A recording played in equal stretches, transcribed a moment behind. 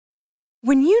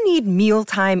When you need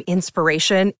mealtime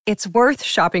inspiration, it's worth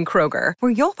shopping Kroger,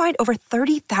 where you'll find over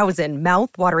 30,000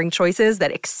 mouth-watering choices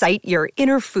that excite your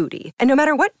inner foodie. And no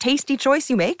matter what tasty choice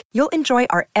you make, you'll enjoy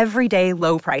our everyday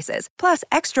low prices, plus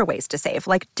extra ways to save,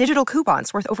 like digital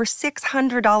coupons worth over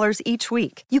 $600 each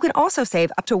week. You can also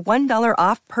save up to $1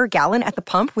 off per gallon at the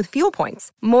pump with fuel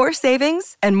points. More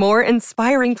savings and more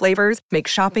inspiring flavors make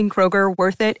shopping Kroger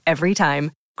worth it every time.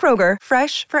 Kroger,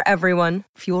 fresh for everyone.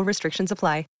 Fuel restrictions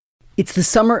apply. It's the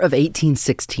summer of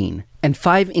 1816, and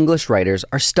 5 English writers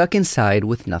are stuck inside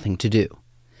with nothing to do.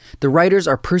 The writers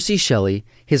are Percy Shelley,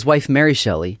 his wife Mary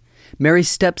Shelley, Mary's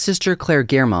stepsister Claire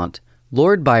Guermont,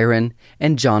 Lord Byron,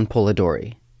 and John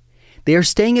Polidori. They are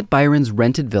staying at Byron's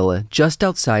rented villa just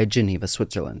outside Geneva,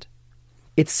 Switzerland.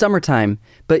 It's summertime,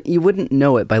 but you wouldn't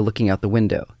know it by looking out the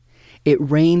window. It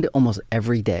rained almost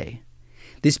every day.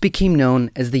 This became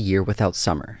known as the year without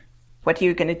summer. What are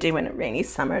you going to do in a rainy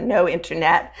summer? No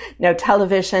internet, no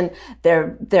television.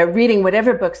 They're reading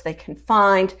whatever books they can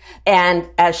find. And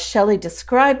as Shelley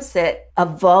describes it, a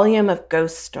volume of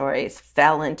ghost stories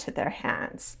fell into their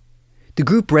hands. The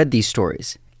group read these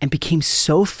stories and became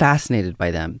so fascinated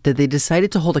by them that they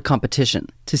decided to hold a competition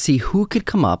to see who could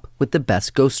come up with the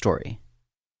best ghost story.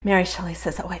 Mary Shelley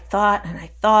says, I thought, and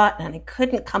I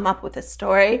couldn't come up with a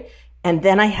story. And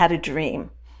then I had a dream.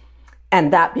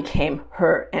 And that became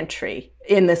her entry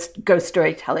in this ghost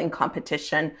storytelling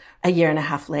competition. A year and a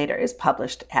half later is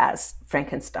published as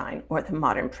Frankenstein or the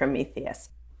Modern Prometheus.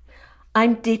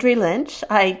 I'm Deirdre Lynch.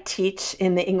 I teach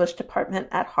in the English department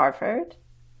at Harvard.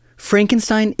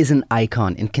 Frankenstein is an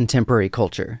icon in contemporary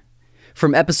culture.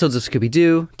 From episodes of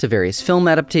Scooby-Doo to various film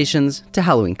adaptations to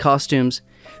Halloween costumes,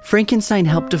 Frankenstein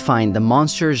helped define the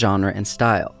monster genre and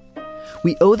style.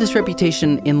 We owe this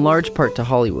reputation in large part to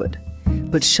Hollywood.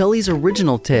 But Shelley's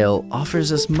original tale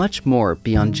offers us much more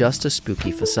beyond just a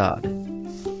spooky facade.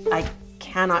 I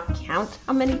cannot count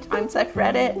how many times I've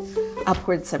read it.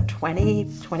 Upwards of 20,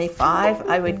 25,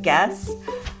 I would guess.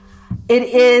 It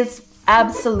is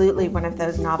absolutely one of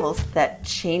those novels that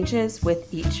changes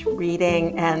with each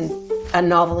reading, and a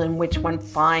novel in which one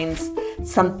finds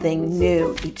something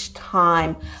new each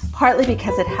time, partly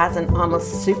because it has an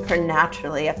almost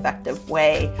supernaturally effective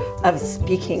way of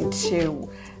speaking to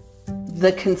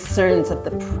the concerns of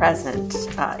the present.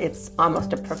 It's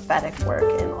almost a prophetic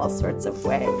work in all sorts of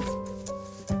ways.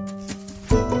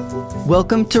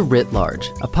 Welcome to Writ Large,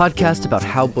 a podcast about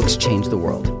how books change the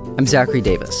world. I'm Zachary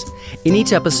Davis. In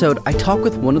each episode, I talk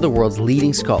with one of the world's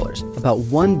leading scholars about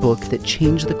one book that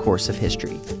changed the course of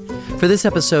history. For this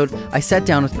episode, I sat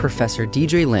down with Professor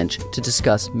Deirdre Lynch to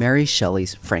discuss Mary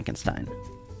Shelley's Frankenstein.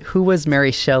 Who was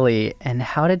Mary Shelley, and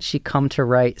how did she come to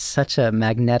write such a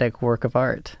magnetic work of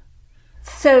art?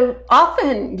 So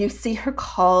often you see her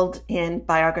called in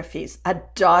biographies a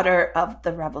daughter of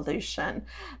the Revolution,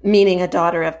 meaning a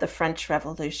daughter of the French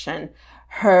Revolution.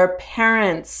 Her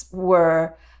parents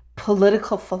were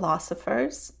political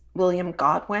philosophers. William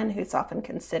Godwin, who's often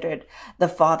considered the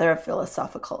father of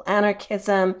philosophical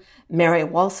anarchism, Mary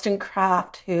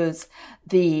Wollstonecraft, who's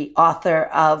the author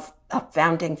of a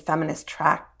founding feminist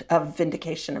tract of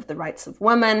vindication of the rights of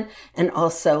women, and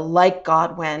also, like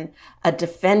Godwin, a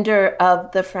defender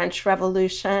of the French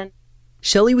Revolution.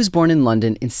 Shelley was born in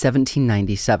London in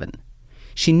 1797.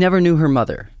 She never knew her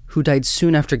mother, who died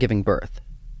soon after giving birth.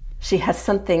 She has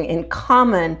something in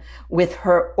common with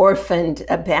her orphaned,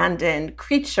 abandoned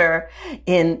creature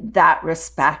in that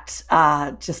respect,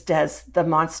 just as the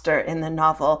monster in the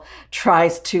novel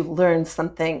tries to learn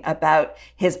something about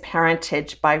his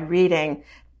parentage by reading.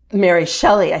 Mary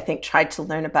Shelley, I think, tried to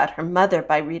learn about her mother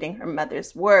by reading her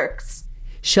mother's works.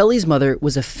 Shelley's mother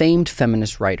was a famed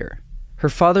feminist writer. Her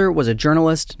father was a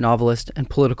journalist, novelist, and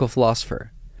political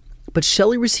philosopher. But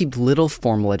Shelley received little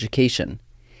formal education.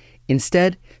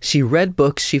 Instead, she read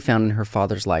books she found in her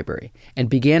father's library and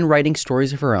began writing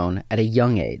stories of her own at a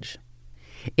young age.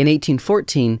 In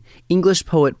 1814, English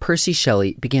poet Percy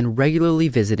Shelley began regularly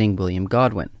visiting William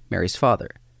Godwin, Mary's father.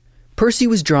 Percy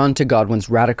was drawn to Godwin's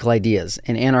radical ideas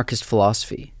and anarchist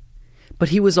philosophy, but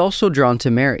he was also drawn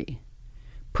to Mary.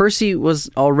 Percy was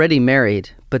already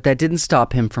married, but that didn't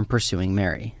stop him from pursuing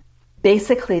Mary.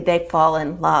 Basically, they fall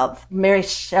in love. Mary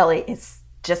Shelley is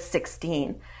just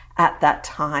 16 at that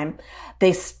time.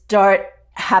 They start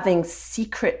having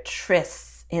secret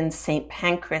trysts in St.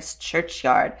 Pancras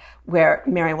churchyard, where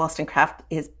Mary Wollstonecraft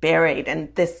is buried.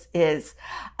 And this is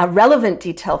a relevant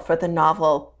detail for the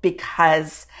novel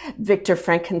because Victor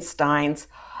Frankenstein's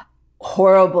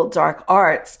horrible dark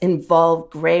arts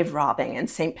involved grave robbing, and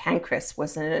St. Pancras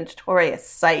was a notorious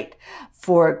site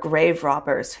for grave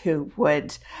robbers who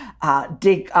would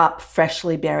dig up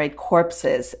freshly buried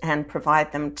corpses and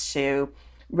provide them to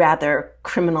rather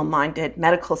criminal-minded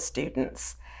medical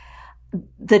students.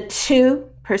 The two,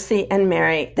 Percy and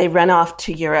Mary, they run off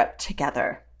to Europe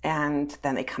together. And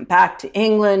then they come back to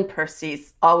England.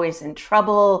 Percy's always in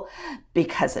trouble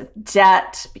because of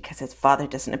debt, because his father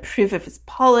doesn't approve of his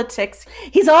politics.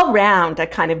 He's all round a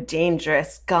kind of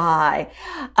dangerous guy.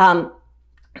 By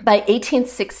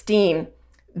 1816,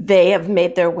 they have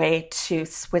made their way to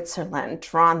Switzerland,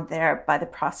 drawn there by the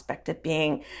prospect of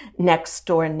being next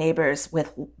door neighbors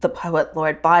with the poet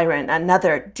Lord Byron,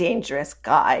 another dangerous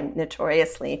guy,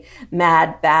 notoriously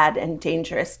mad, bad, and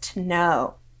dangerous to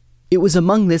know. It was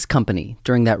among this company,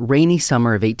 during that rainy summer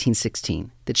of 1816,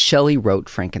 that Shelley wrote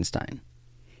Frankenstein.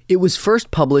 It was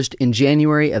first published in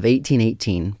January of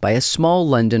 1818 by a small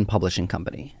London publishing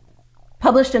company.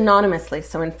 Published anonymously,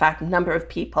 so in fact, a number of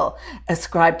people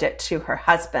ascribed it to her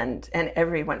husband, and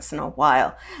every once in a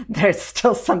while, there's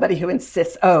still somebody who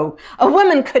insists, oh, a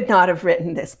woman could not have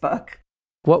written this book.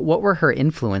 What were her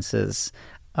influences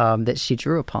that she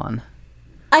drew upon?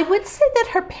 I would say that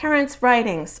her parents'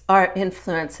 writings are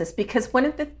influences, because one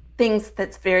of the things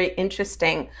that's very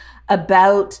interesting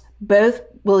about both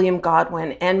William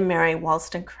Godwin and Mary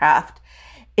Wollstonecraft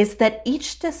is that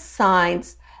each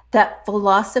decides that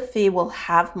philosophy will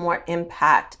have more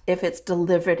impact if it's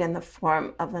delivered in the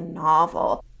form of a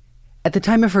novel. At the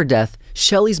time of her death,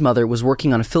 Shelley's mother was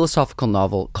working on a philosophical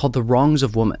novel called The Wrongs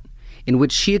of Woman, in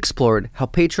which she explored how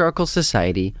patriarchal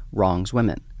society wrongs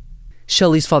women.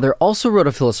 Shelley's father also wrote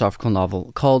a philosophical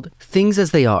novel called Things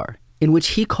as They Are, in which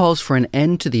he calls for an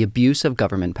end to the abuse of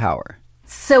government power.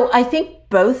 So I think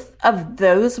both of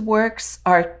those works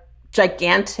are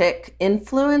gigantic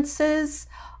influences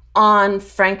on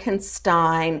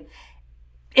Frankenstein.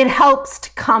 It helps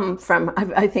to come from,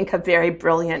 I think, a very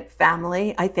brilliant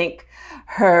family. I think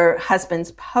her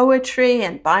husband's poetry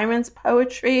and Byron's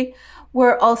poetry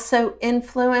were also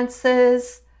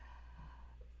influences.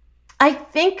 I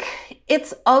think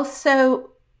it's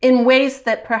also, in ways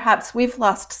that perhaps we've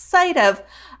lost sight of,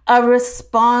 a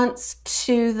response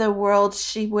to the world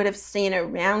she would have seen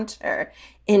around her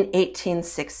in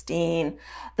 1816.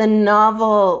 The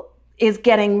novel is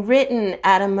getting written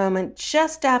at a moment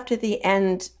just after the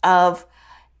end of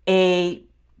a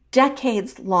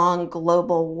decades-long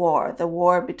global war, the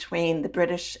war between the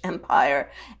British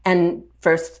Empire and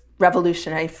first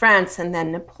revolutionary France and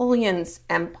then Napoleon's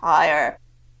empire.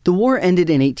 The war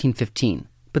ended in 1815,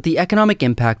 but the economic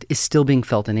impact is still being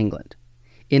felt in England.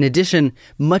 In addition,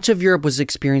 much of Europe was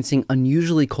experiencing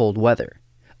unusually cold weather.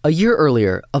 A year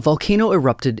earlier, a volcano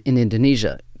erupted in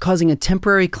Indonesia, causing a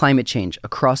temporary climate change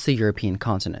across the European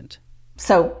continent.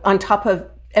 So on top of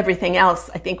everything else,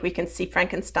 I think we can see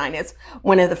Frankenstein as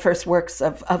one of the first works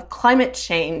of climate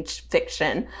change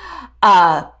fiction.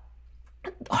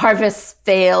 Harvests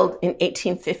failed in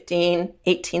 1815,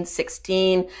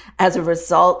 1816 as a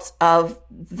result of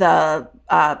the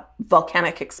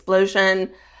volcanic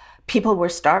explosion. People were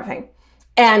starving.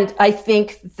 And I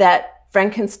think that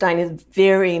Frankenstein is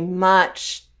very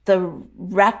much the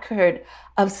record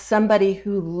of somebody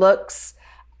who looks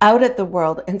out at the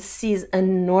world and sees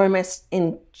enormous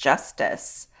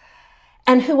injustice,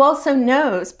 and who also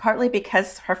knows, partly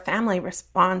because her family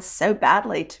responds so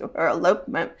badly to her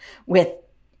elopement with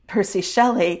Percy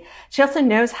Shelley, she also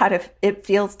knows how it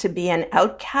feels to be an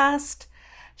outcast.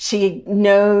 She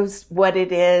knows what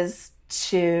it is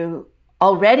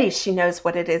she knows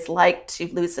what it is like to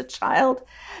lose a child.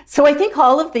 So I think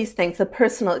all of these things, the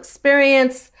personal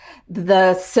experience,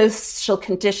 the social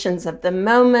conditions of the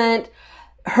moment,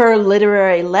 her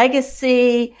literary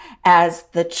legacy as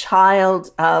the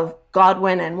child of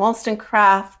Godwin and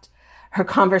Wollstonecraft, her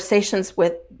conversations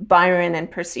with Byron and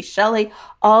Percy Shelley,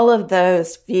 all of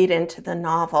those feed into the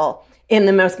novel in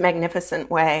the most magnificent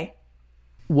way.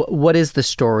 What is the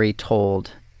story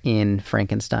told in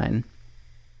Frankenstein?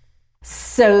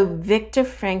 So Victor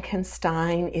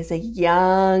Frankenstein is a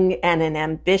young and an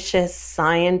ambitious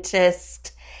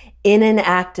scientist. In an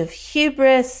act of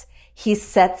hubris, he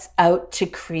sets out to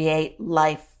create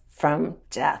life from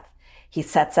death. He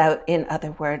sets out, in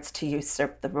other words, to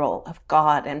usurp the role of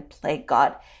God and play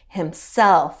God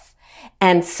himself.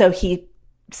 And so he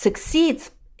succeeds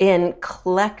in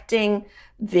collecting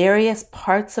various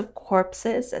parts of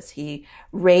corpses as he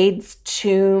raids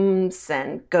tombs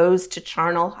and goes to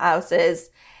charnel houses,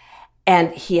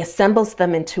 and he assembles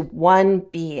them into one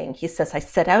being. He says, I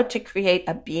set out to create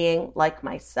a being like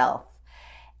myself.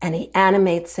 And he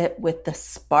animates it with the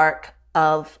spark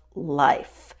of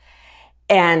life.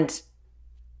 And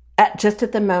just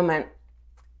at the moment,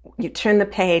 you turn the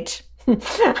page,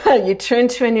 you turn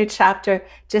to a new chapter,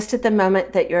 just at the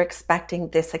moment that you're expecting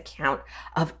this account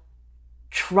of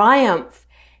triumph,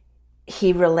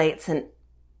 he relates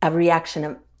a reaction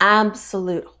of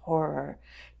absolute horror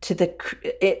to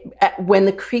when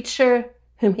the creature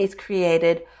whom he's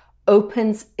created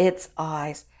opens its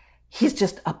eyes. He's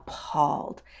just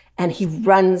appalled and he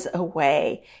runs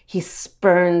away. He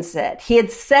spurns it. He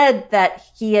had said that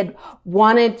he had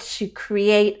wanted to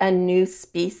create a new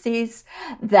species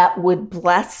that would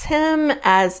bless him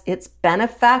as its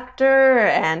benefactor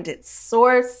and its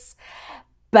source.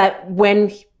 But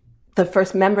when the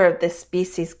first member of this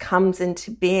species comes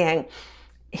into being,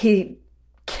 he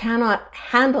cannot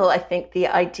handle, I think, the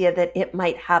idea that it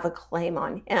might have a claim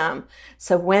on him.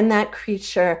 So when that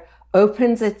creature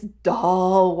opens its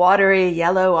dull, watery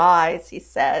yellow eyes, he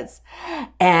says,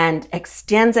 and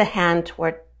extends a hand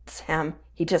towards him,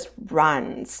 he just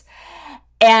runs.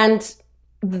 And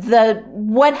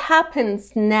what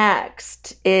happens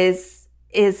next is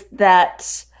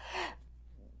that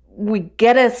we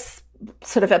get a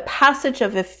sort of a passage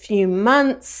of a few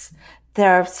months.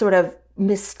 There are sort of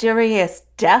mysterious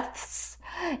deaths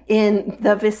in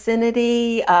the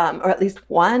vicinity, or at least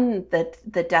one,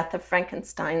 the death of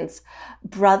Frankenstein's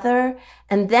brother.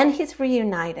 And then he's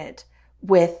reunited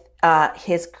with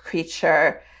his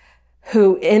creature,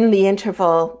 who in the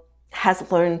interval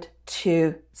has learned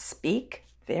to speak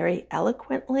very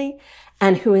eloquently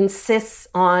and who insists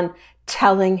on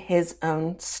telling his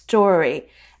own story.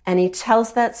 And he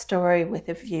tells that story with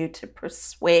a view to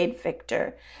persuade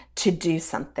Victor to do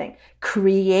something.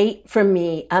 Create for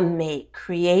me a mate.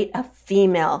 Create a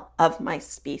female of my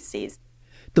species.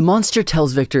 The monster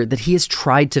tells Victor that he has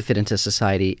tried to fit into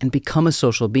society and become a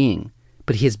social being,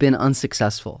 but he has been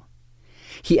unsuccessful.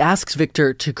 He asks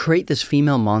Victor to create this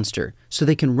female monster so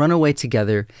they can run away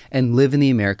together and live in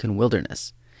the American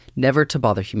wilderness, never to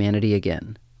bother humanity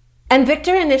again. And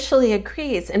Victor initially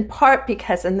agrees, in part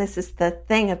because, and this is the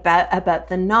thing about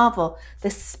the novel,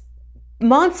 this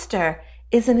monster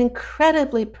is an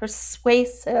incredibly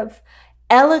persuasive,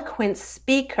 eloquent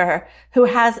speaker who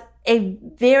has a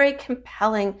very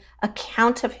compelling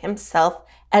account of himself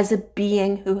as a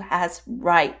being who has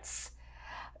rights,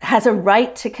 has a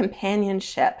right to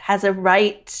companionship, has a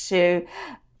right to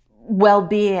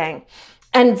well-being.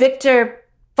 And Victor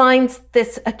finds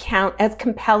this account as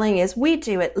compelling as we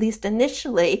do, at least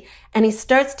initially, and he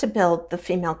starts to build the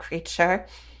female creature,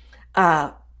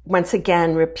 once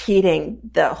again repeating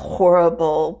the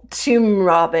horrible tomb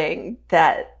robbing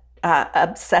that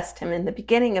obsessed him in the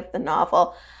beginning of the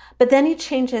novel. But then he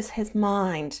changes his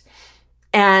mind,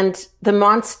 and the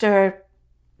monster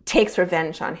takes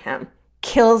revenge on him,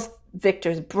 kills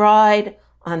Victor's bride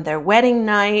on their wedding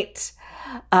night.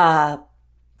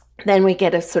 Then we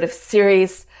get a sort of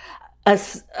series, a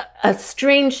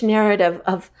strange narrative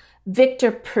of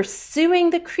Victor pursuing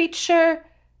the creature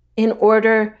in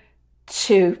order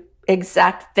to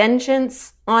exact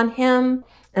vengeance on him.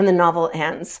 And the novel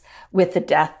ends with the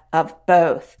death of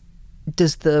both.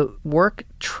 Does the work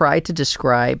try to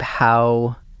describe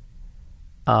how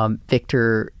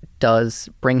Victor does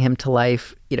bring him to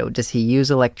life? You know, does he use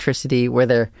electricity? Were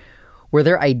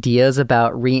there ideas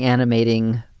about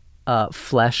reanimating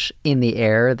flesh in the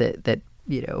air that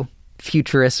you know,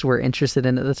 futurists were interested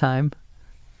in at the time?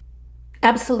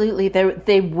 Absolutely.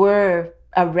 They were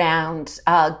around.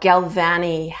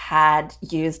 Galvani had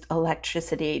used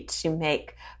electricity to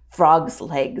make frogs'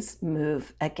 legs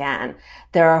move again.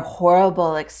 There are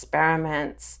horrible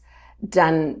experiments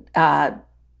done, I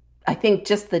think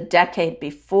just the decade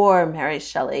before Mary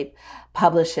Shelley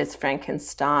publishes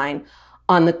Frankenstein,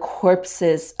 on the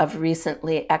corpses of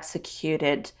recently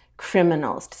executed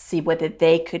criminals to see whether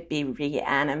they could be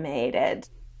reanimated.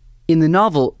 In the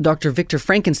novel, Dr. Victor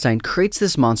Frankenstein creates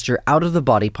this monster out of the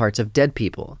body parts of dead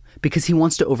people because he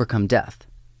wants to overcome death.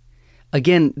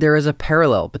 Again, there is a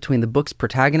parallel between the book's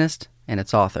protagonist and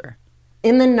its author.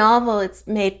 In the novel, it's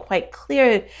made quite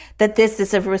clear that this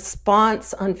is a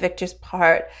response on Victor's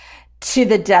part to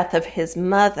the death of his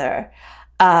mother,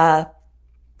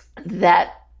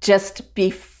 that just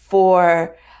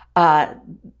before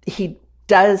he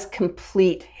does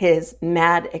complete his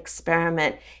mad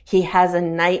experiment, he has a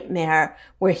nightmare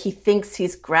where he thinks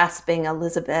he's grasping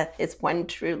Elizabeth, his one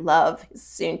true love, his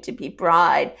soon-to-be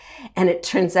bride, and it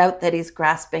turns out that he's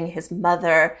grasping his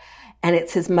mother, and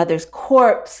it's his mother's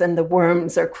corpse, and the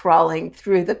worms are crawling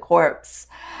through the corpse.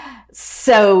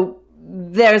 So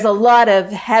there's a lot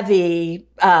of heavy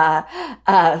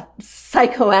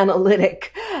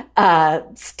psychoanalytic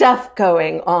stuff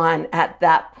going on at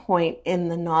that point in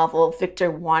the novel. Victor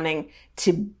wanting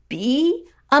to be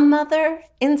a mother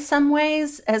in some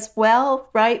ways as well,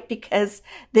 right? Because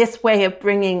this way of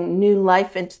bringing new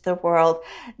life into the world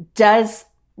does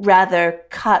rather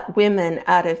cut women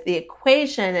out of the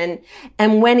equation.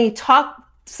 And when he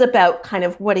talks about kind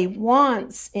of what he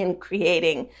wants in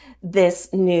creating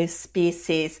this new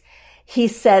species, he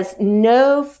says,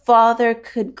 no father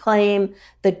could claim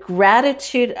the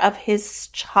gratitude of his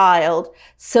child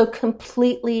so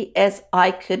completely as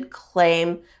I could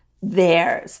claim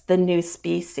theirs, the new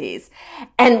species.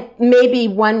 And maybe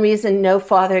one reason no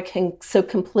father can so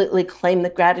completely claim the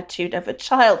gratitude of a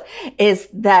child is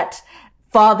that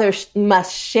fathers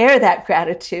must share that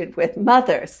gratitude with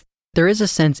mothers. There is a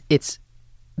sense it's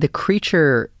the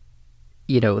creature,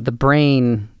 the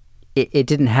brain, it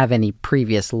didn't have any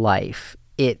previous life.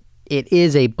 It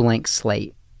is a blank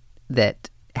slate that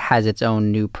has its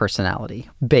own new personality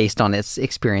based on its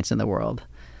experience in the world.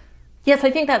 Yes, I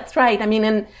think that's right. I mean,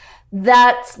 and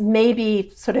that's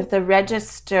maybe sort of the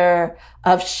register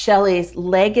of Shelley's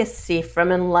legacy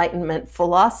from Enlightenment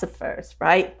philosophers,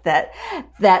 right? That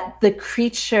the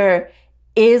creature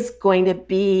is going to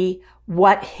be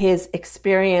what his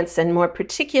experience and more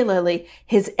particularly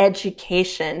his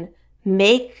education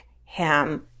make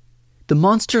him. The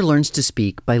monster learns to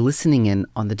speak by listening in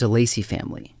on the DeLacy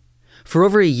family. For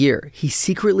over a year, he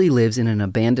secretly lives in an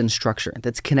abandoned structure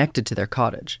that's connected to their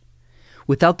cottage.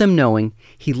 Without them knowing,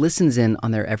 he listens in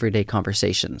on their everyday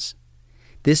conversations.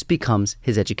 This becomes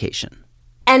his education.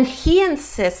 And he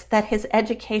insists that his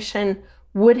education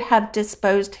would have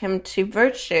disposed him to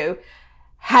virtue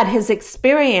had his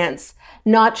experience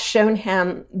not shown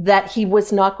him that he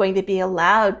was not going to be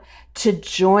allowed to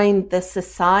join the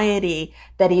society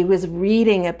that he was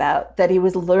reading about, that he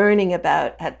was learning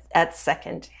about at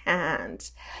second hand.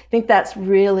 I think that's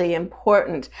really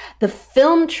important. The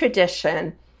film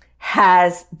tradition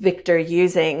has Victor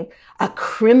using a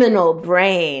criminal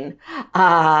brain,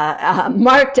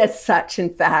 marked as such, in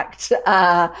fact,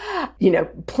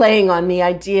 playing on the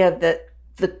idea that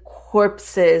the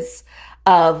corpses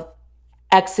of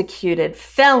executed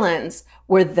felons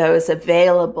were those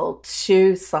available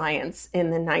to science in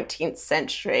the 19th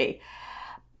century.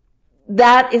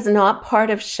 That is not part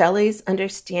of Shelley's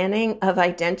understanding of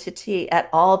identity at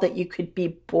all, that you could be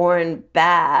born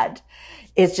bad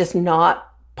is just not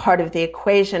part of the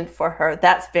equation for her.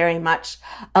 That's very much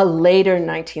a later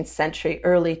 19th century,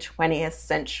 early 20th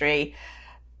century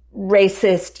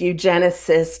racist,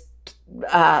 eugenicist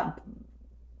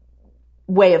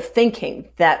way of thinking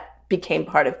that became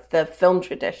part of the film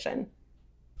tradition.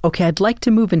 Okay, I'd like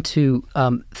to move into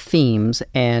themes,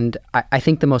 and I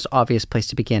think the most obvious place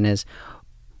to begin is,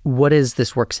 what is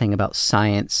this work saying about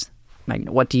science?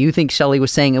 What do you think Shelley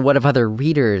was saying, and what have other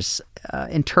readers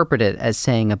interpreted as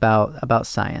saying about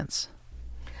science?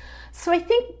 So I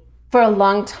think for a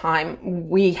long time,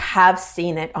 we have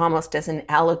seen it almost as an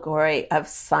allegory of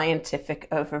scientific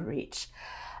overreach,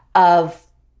 of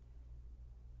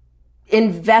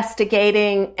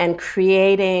investigating and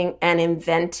creating and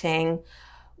inventing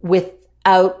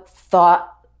without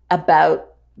thought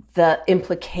about the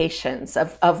implications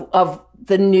of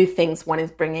the new things one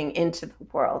is bringing into the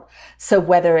world. So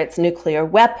whether it's nuclear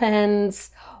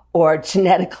weapons or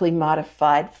genetically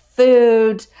modified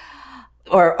food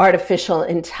or artificial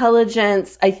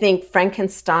intelligence, I think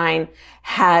Frankenstein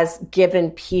has given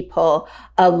people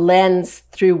a lens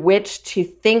through which to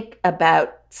think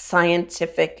about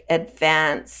scientific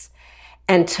advance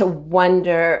and to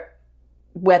wonder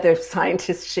whether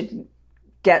scientists should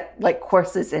get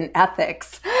courses in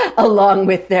ethics along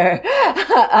with their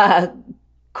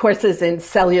courses in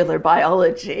cellular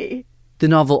biology. The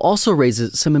novel also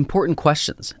raises some important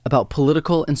questions about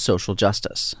political and social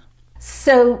justice.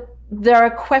 So there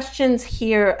are questions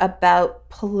here about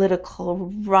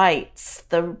political rights,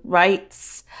 the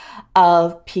rights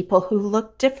of people who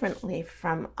look differently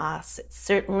from us. It's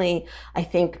certainly, I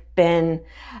think, been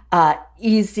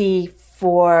easy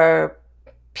for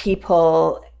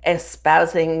people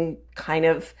espousing kind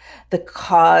of the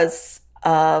cause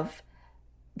of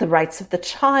the rights of the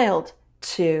child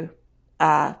to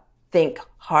think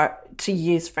hard, to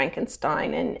use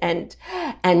Frankenstein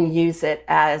and use it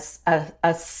as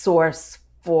a source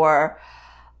for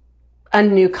a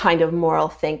new kind of moral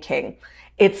thinking.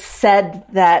 It's said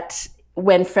that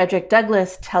when Frederick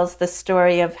Douglass tells the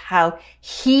story of how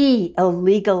he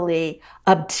illegally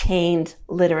obtained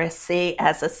literacy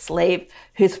as a slave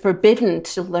who's forbidden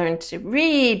to learn to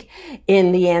read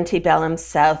in the antebellum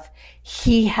South,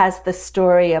 he has the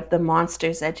story of the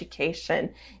monster's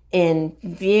education in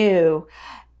view.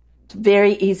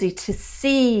 Very easy to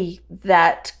see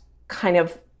that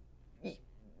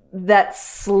that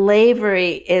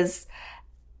slavery is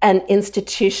an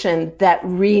institution that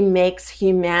remakes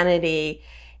humanity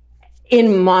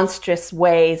in monstrous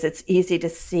ways. It's easy to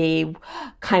see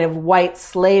kind of white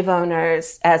slave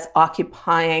owners as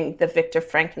occupying the Victor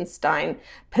Frankenstein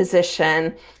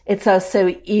position. It's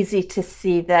also easy to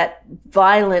see that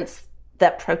violence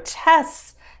that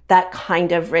protests that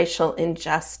kind of racial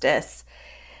injustice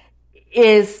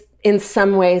is in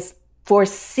some ways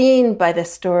foreseen by the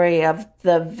story of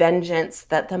the vengeance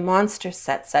that the monster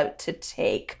sets out to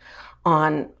take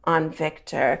on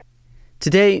Victor.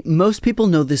 Today, most people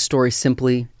know this story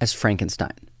simply as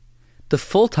Frankenstein. The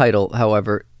full title,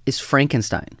 however, is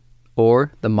Frankenstein,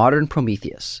 or the modern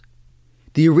Prometheus.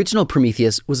 The original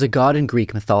Prometheus was a god in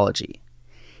Greek mythology.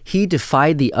 He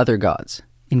defied the other gods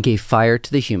and gave fire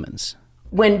to the humans.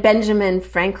 When Benjamin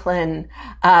Franklin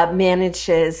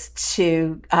manages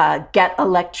to get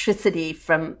electricity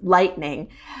from lightning,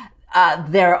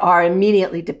 there are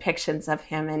immediately depictions of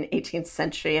him in 18th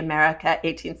century America,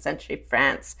 18th century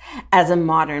France, as a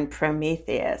modern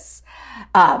Prometheus,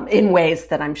 in ways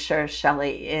that I'm sure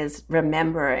Shelley is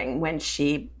remembering when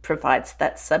she provides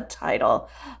that subtitle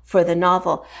for the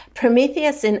novel.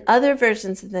 Prometheus, in other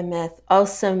versions of the myth,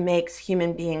 also makes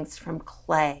human beings from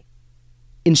clay.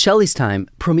 In Shelley's time,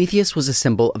 Prometheus was a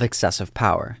symbol of excessive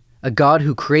power, a god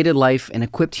who created life and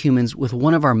equipped humans with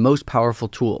one of our most powerful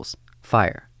tools,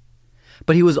 fire.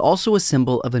 But he was also a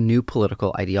symbol of a new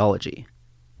political ideology.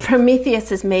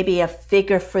 Prometheus is maybe a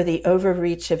figure for the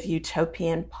overreach of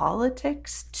utopian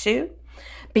politics, too,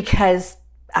 because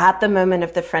at the moment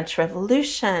of the French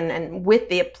Revolution and with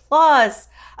the applause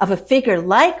of a figure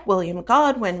like William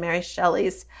Godwin, Mary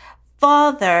Shelley's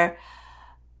father,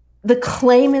 the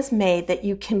claim is made that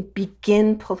you can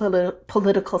begin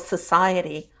political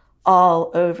society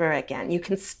all over again. You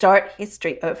can start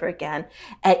history over again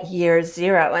at year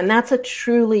zero. And that's a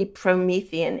truly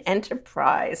Promethean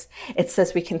enterprise. It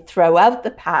says we can throw out the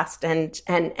past and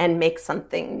make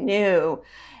something new.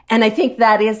 And I think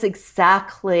that is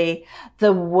exactly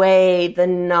the way the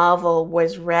novel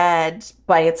was read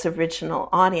by its original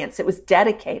audience. It was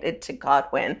dedicated to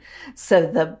Godwin. So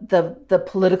the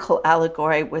political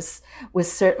allegory was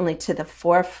certainly to the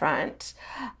forefront.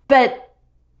 But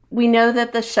we know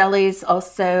that the Shelleys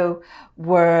also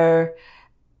were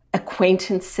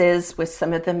acquaintances with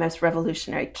some of the most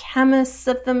revolutionary chemists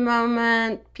of the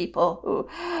moment, people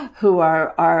who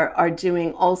are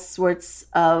doing all sorts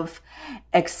of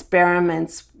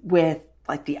experiments with,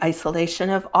 like, the isolation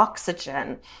of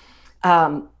oxygen.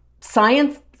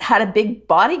 Science had a big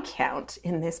body count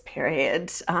in this period.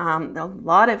 A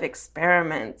lot of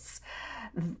experiments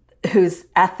whose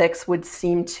ethics would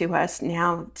seem to us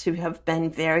now to have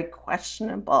been very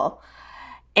questionable.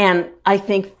 And I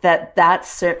think that that's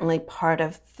certainly part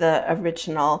of the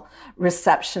original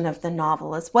reception of the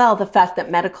novel as well. The fact that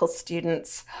medical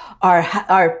students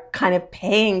are kind of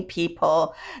paying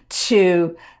people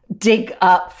to dig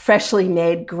up freshly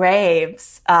made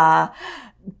graves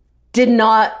did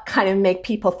not kind of make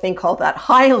people think all that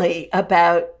highly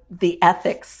about the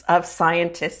ethics of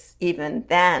scientists even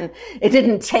then. It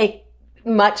didn't take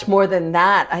much more than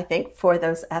that, I think, for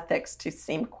those ethics to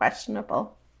seem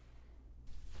questionable.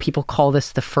 People call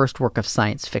this the first work of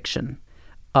science fiction.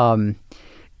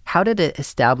 How did it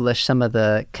establish some of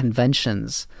the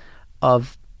conventions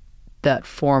of that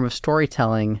form of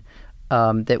storytelling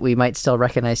that we might still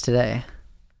recognize today?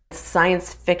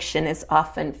 Science fiction is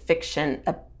often fiction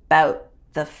about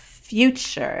the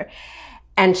future.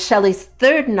 And Shelley's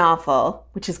third novel,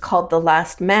 which is called The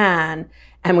Last Man,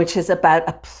 and which is about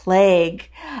a plague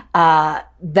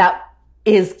that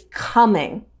is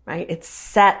coming, right? It's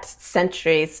set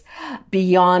centuries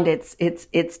beyond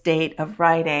its date of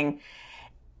writing,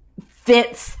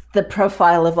 fits the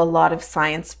profile of a lot of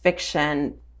science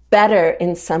fiction better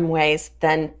in some ways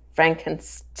than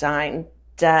Frankenstein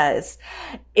does.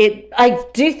 I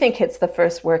do think it's the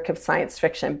first work of science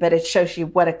fiction, but it shows you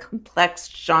what a complex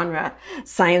genre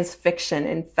science fiction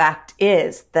in fact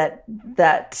is, that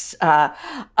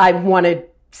I want to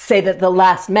say that The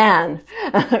Last Man,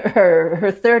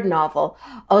 her third novel,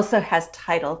 also has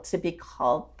title to be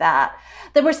called that.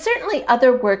 There were certainly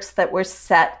other works that were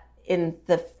set in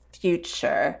the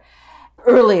future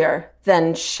earlier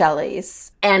than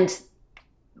Shelley's, and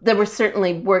there were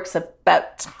certainly works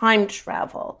about time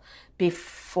travel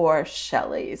before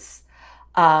Shelley's,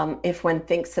 if one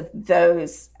thinks of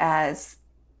those as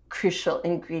crucial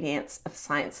ingredients of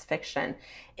science fiction.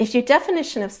 If your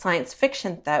definition of science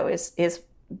fiction, though, is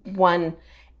one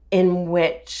in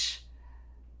which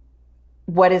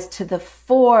what is to the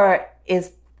fore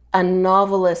is a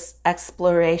novelist's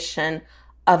exploration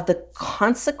of the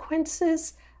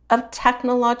consequences of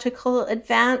technological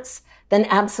advance, then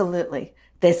absolutely,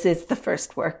 this is the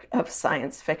first work of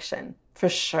science fiction, for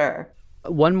sure.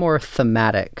 One more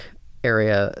thematic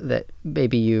area that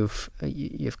maybe you've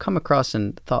come across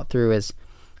and thought through is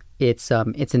its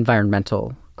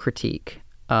environmental critique.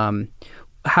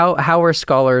 How are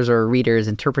scholars or readers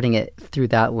interpreting it through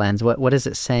that lens? What is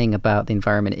it saying about the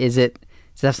environment? Does it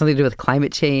have something to do with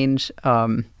climate change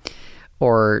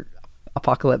or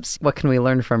apocalypse? What can we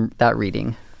learn from that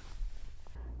reading?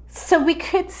 So we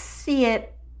could see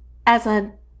it as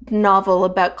a novel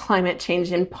about climate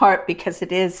change, in part because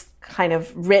it is kind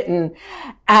of written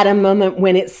at a moment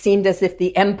when it seemed as if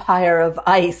the empire of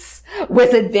ice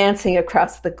was advancing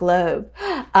across the globe.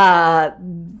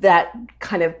 That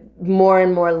kind of more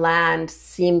and more land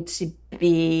seemed to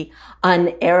be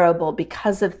unairable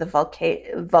because of the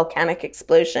volcanic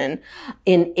explosion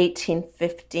in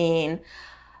 1815.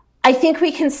 I think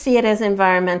we can see it as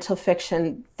environmental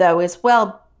fiction, though, as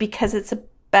well, because it's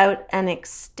about an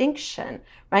extinction,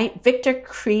 right? Victor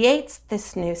creates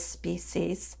this new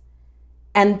species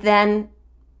and then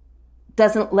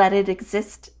doesn't let it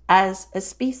exist as a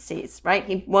species, right?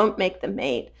 He won't make the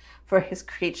mate for his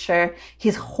creature.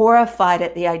 He's horrified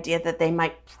at the idea that they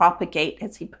might propagate,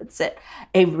 as he puts it,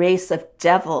 a race of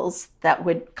devils that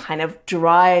would kind of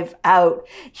drive out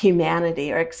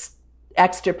humanity or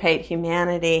extirpate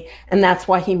humanity. And that's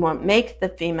why he won't make the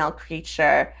female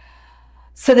creature.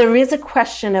 So there is a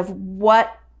question of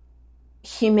what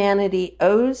humanity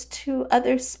owes to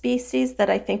other species that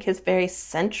I think is very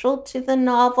central to the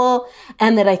novel,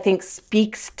 and that I think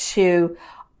speaks to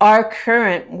our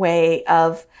current way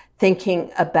of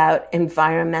thinking about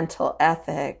environmental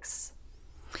ethics.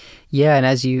 Yeah, and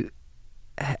as you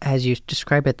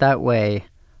describe it that way,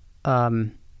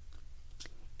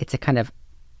 it's a kind of,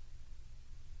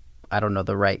 I don't know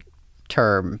the right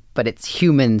term, but it's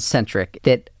human-centric,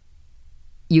 that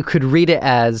you could read it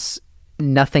as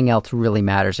nothing else really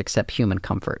matters except human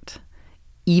comfort,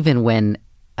 even when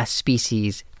a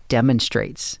species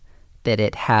demonstrates that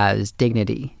it has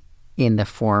dignity in the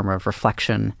form of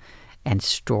reflection and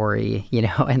story,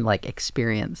 and like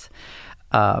experience.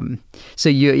 So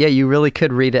you really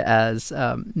could read it as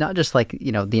not just like,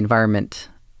 the environment,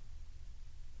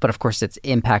 but of course its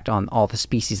impact on all the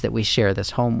species that we share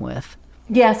this home with.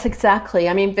 Yes, exactly.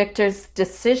 I mean, Victor's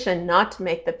decision not to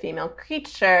make the female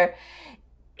creature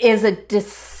is a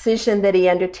decision that he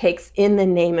undertakes in the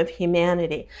name of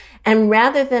humanity. And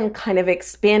rather than kind of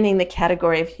expanding the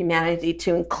category of humanity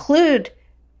to include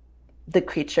the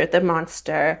creature, the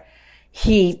monster,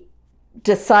 he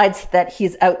decides that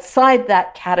he's outside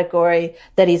that category,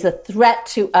 that he's a threat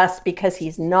to us because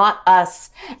he's not us,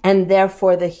 and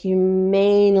therefore the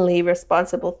humanely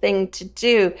responsible thing to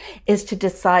do is to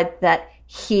decide that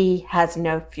he has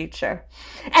no future.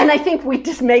 And I think we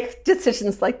just make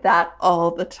decisions like that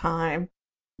all the time.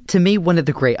 To me, one of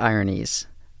the great ironies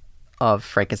of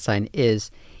Frankenstein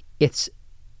is it's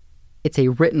a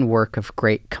written work of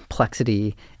great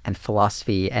complexity and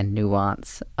philosophy and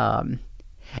nuance.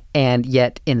 And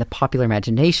yet in the popular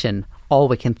imagination, all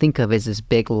we can think of is this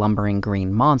big lumbering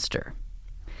green monster.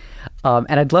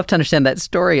 And I'd love to understand that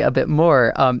story a bit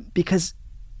more, because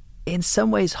in some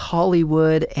ways,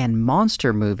 Hollywood and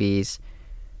monster movies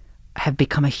have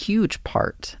become a huge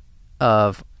part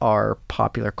of our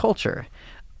popular culture.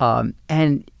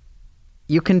 And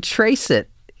you can trace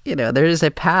it. There is a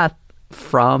path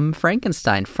from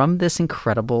Frankenstein, from this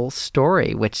incredible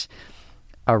story, which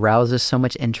arouses so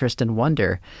much interest and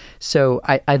wonder. So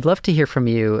I'd love to hear from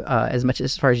you,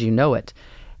 as far as you know it.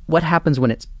 What happens when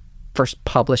it's first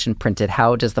published and printed?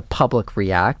 How does the public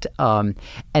react? And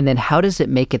then how does it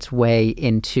make its way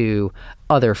into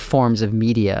other forms of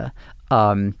media,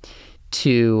 to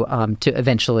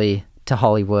eventually to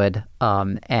Hollywood,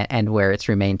 and where it's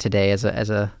remained today as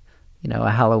a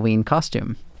Halloween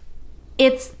costume?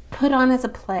 It's put on as a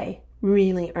play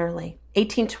really early,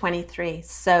 1823.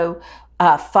 So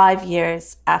 5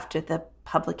 years after the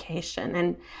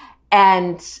publication,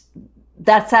 and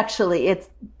that's actually it's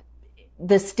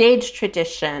the stage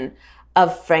tradition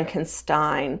of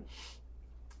Frankenstein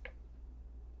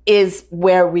is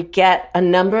where we get a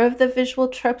number of the visual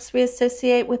tropes we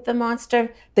associate with the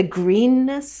monster. The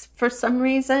greenness, for some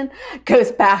reason,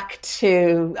 goes back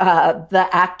to the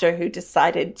actor who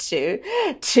decided to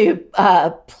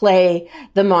play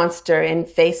the monster in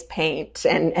face paint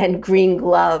and green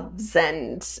gloves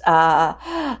and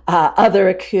other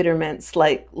accoutrements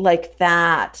like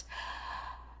that.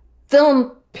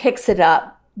 Film picks it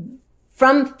up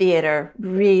from theater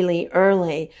really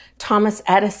early. Thomas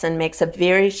Edison makes a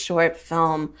very short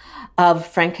film of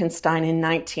Frankenstein in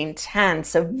 1910,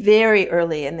 so very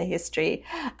early in the history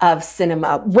of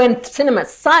cinema, when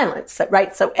cinema's silent,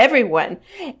 right? So everyone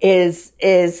is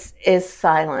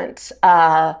silent.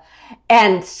 So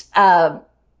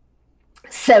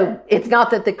it's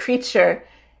not that the creature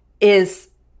is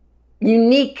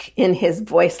unique in his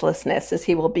voicelessness, as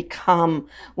he will become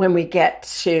when we get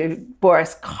to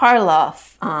Boris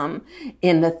Karloff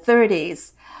in the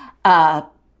 30s.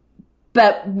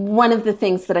 But one of the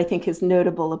things that I think is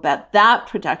notable about that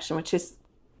production, which is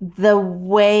the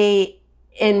way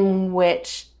in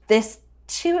which this,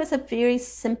 too, is a very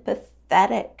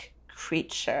sympathetic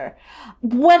creature.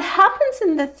 What happens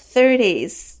in the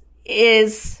 30s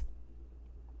is,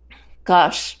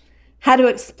 gosh, how to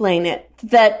explain it?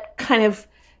 That kind of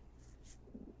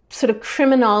sort of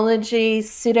criminology,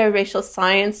 pseudo-racial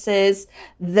sciences,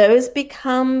 those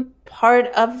become part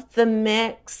of the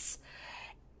mix.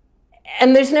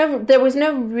 And there was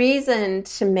no reason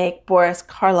to make Boris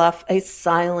Karloff a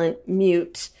silent,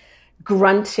 mute,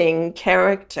 grunting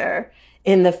character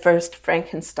in the first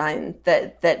Frankenstein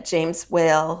that James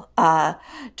Whale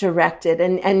directed.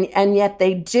 And yet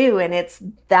they do, and it's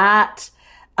that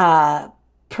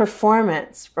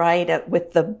performance, right,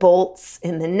 with the bolts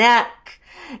in the neck,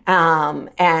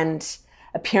 and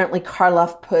apparently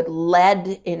Karloff put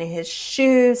lead in his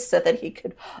shoes so that he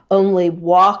could only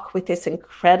walk with this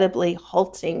incredibly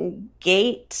halting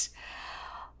gait.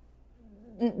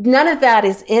 None of that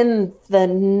is in the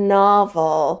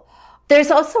novel.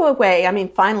 There's also a way,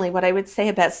 finally, what I would say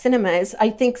about cinema is I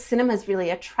think cinema is really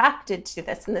attracted to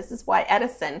this, and this is why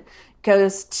Edison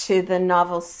goes to the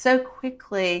novel so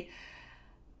quickly.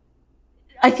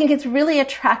 I think it's really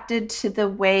attracted to the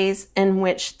ways in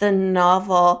which the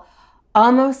novel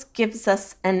almost gives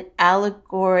us an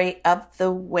allegory of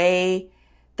the way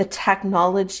the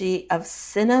technology of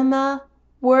cinema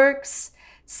works.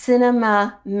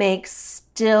 Cinema makes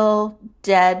still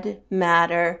dead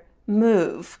matter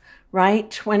move, right?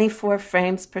 24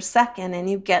 frames per second, and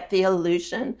you get the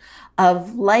illusion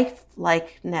of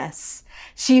lifelikeness.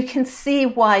 So you can see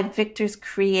why Victor's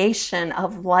creation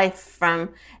of life from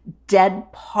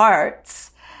dead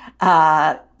parts,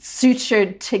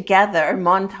 sutured together,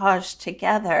 montaged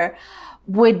together,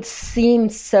 would seem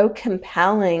so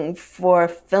compelling for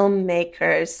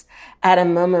filmmakers at a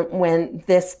moment when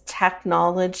this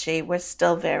technology was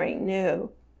still very new.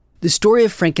 The story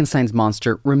of Frankenstein's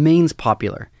monster remains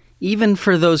popular, even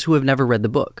for those who have never read the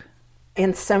book.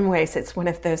 In some ways, it's one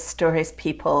of those stories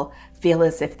people feel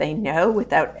as if they know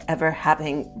without ever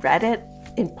having read it,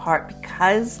 in part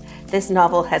because this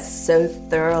novel has so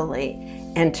thoroughly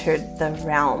entered the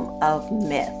realm of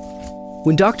myth.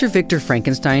 When Dr. Victor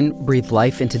Frankenstein breathed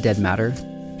life into dead matter,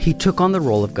 he took on the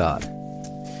role of God.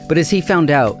 But as he found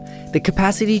out, the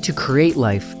capacity to create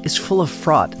life is full of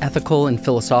fraught ethical and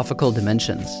philosophical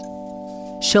dimensions.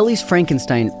 Shelley's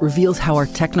Frankenstein reveals how our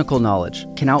technical knowledge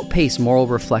can outpace moral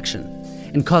reflection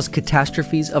and cause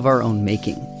catastrophes of our own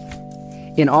making.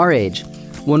 In our age,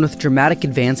 one with dramatic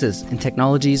advances in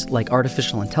technologies like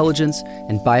artificial intelligence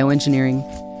and bioengineering,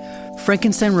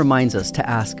 Frankenstein reminds us to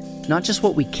ask not just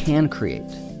what we can create,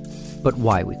 but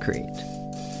why we create.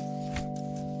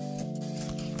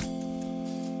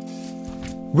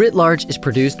 Writ Large is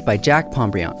produced by Jack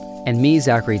Pombriant and me,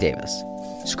 Zachary Davis.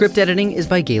 Script editing is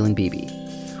by Galen Beebe.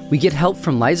 We get help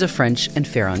from Liza French and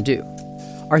Farron Du.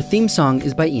 Our theme song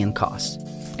is by Ian Koss,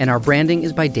 and our branding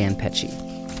is by Dan Pecci.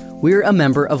 We're a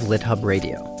member of LitHub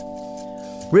Radio.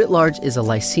 Writ Large is a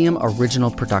Lyceum original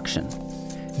production.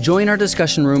 Join our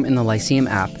discussion room in the Lyceum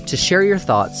app to share your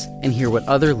thoughts and hear what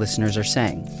other listeners are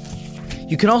saying.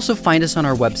 You can also find us on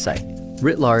our website,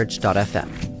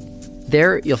 writlarge.fm.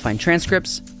 There, you'll find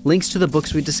transcripts, links to the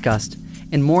books we discussed,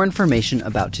 and more information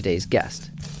about today's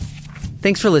guest.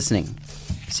 Thanks for listening.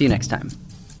 See you next time.